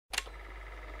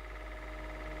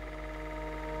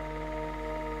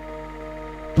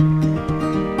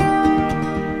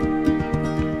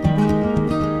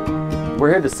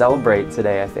We're here to celebrate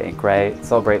today, I think, right?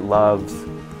 Celebrate love,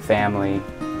 family,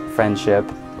 friendship.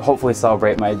 Hopefully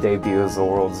celebrate my debut as the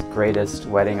world's greatest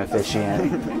wedding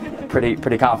officiant.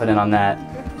 Pretty confident on that.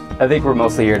 I think we're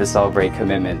mostly here to celebrate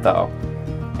commitment, though.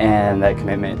 And that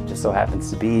commitment just so happens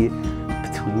to be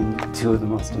between two of the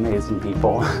most amazing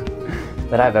people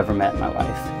that I've ever met in my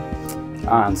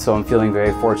life. So I'm feeling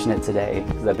very fortunate today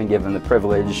because I've been given the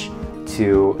privilege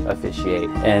to officiate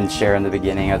and share in the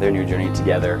beginning of their new journey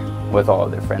together with all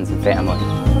of their friends and family.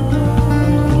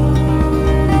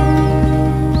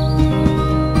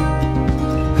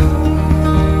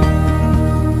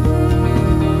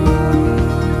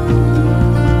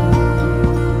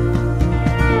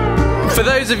 For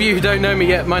those of you who don't know me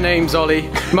yet, my name's Ollie.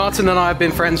 Martin and I have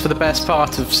been friends for the best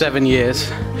part of 7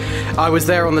 years. I was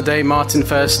there on the day Martin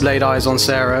first laid eyes on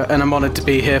Sarah, and I'm honoured to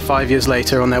be here 5 years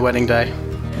later on their wedding day.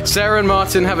 Sarah and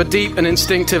Martin have a deep and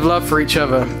instinctive love for each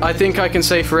other. I think I can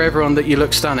say for everyone that you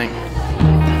look stunning.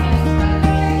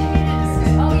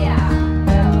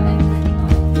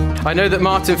 I know that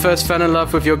Martin first fell in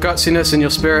love with your gutsiness and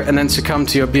your spirit and then succumbed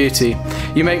to your beauty.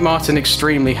 You make Martin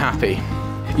extremely happy.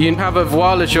 You have a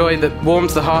voile de joie that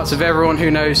warms the hearts of everyone who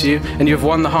knows you, and you have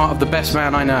won the heart of the best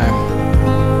man I know.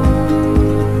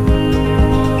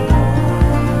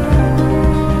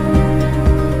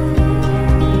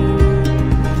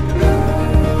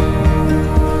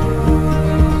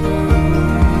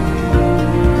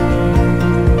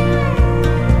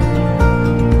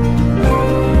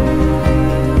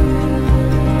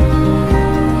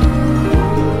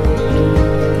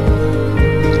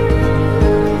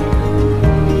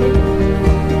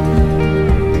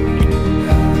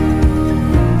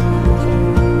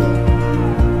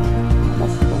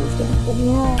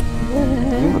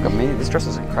 This dress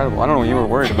is incredible. I don't know what you were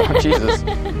worried about. Jesus.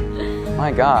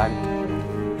 My God.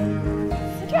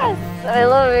 Dress. I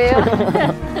love you.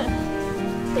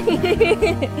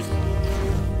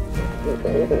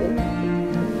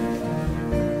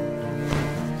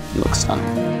 You look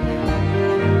stunning.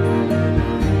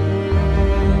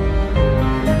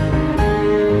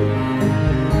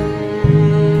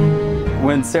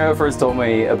 When Sarah first told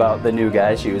me about the new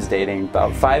guy she was dating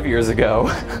about 5 years ago,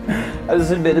 I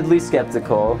was admittedly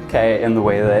skeptical, okay, in the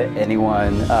way that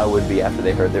anyone would be after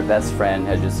they heard their best friend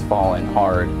had just fallen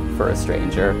hard for a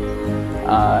stranger.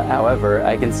 However,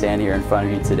 I can stand here in front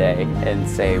of you today and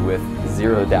say with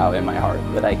zero doubt in my heart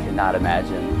that I cannot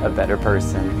imagine a better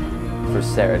person for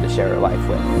Sarah to share her life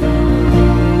with.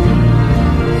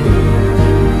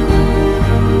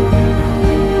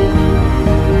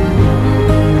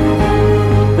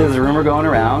 There's a rumor going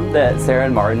around that Sarah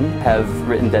and Martin have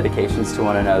written dedications to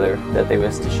one another that they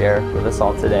wish to share with us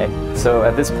all today. So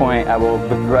at this point, I will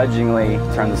begrudgingly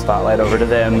turn the spotlight over to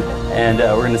them, and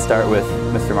we're going to start with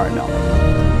Mr. Martin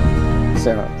Elman.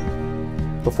 Sarah,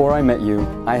 before I met you,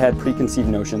 I had preconceived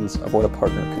notions of what a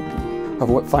partner could be, of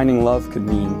what finding love could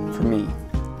mean for me.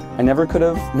 I never could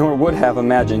have, nor would have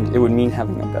imagined it would mean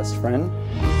having a best friend.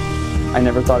 I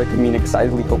never thought it could mean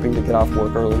excitedly hoping to get off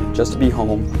work early just to be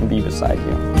home and be beside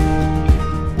you.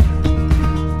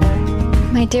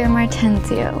 My dear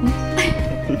Martenzio,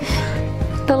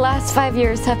 the last 5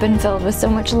 years have been filled with so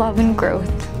much love and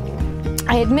growth.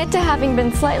 I admit to having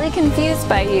been slightly confused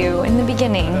by you in the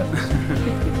beginning.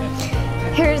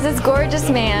 Here's this gorgeous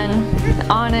man,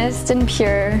 honest and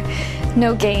pure,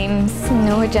 no games,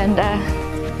 no agenda.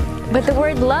 But the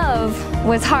word love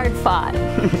was hard fought.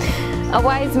 A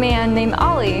wise man named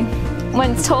Ollie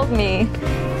once told me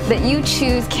that you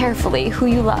choose carefully who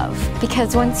you love,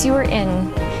 because once you are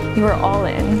in, you are all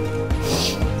in.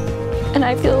 And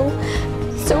I feel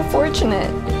so fortunate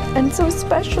and so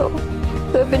special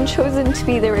to have been chosen to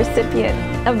be the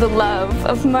recipient of the love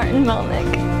of Martin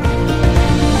Melnick.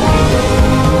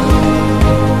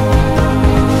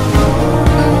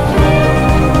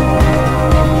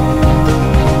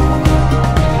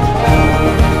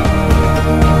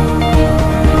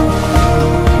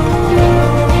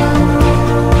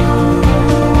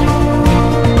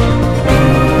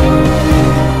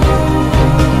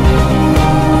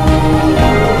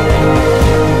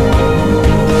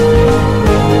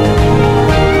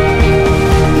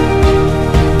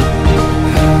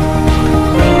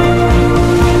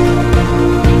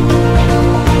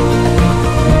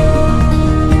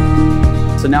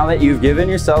 So now that you've given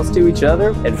yourselves to each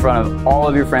other in front of all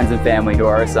of your friends and family who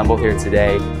are assembled here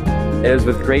today, it is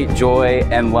with great joy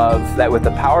and love that with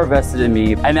the power vested in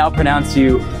me, I now pronounce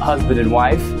you husband and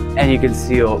wife, and you can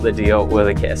seal the deal with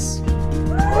a kiss.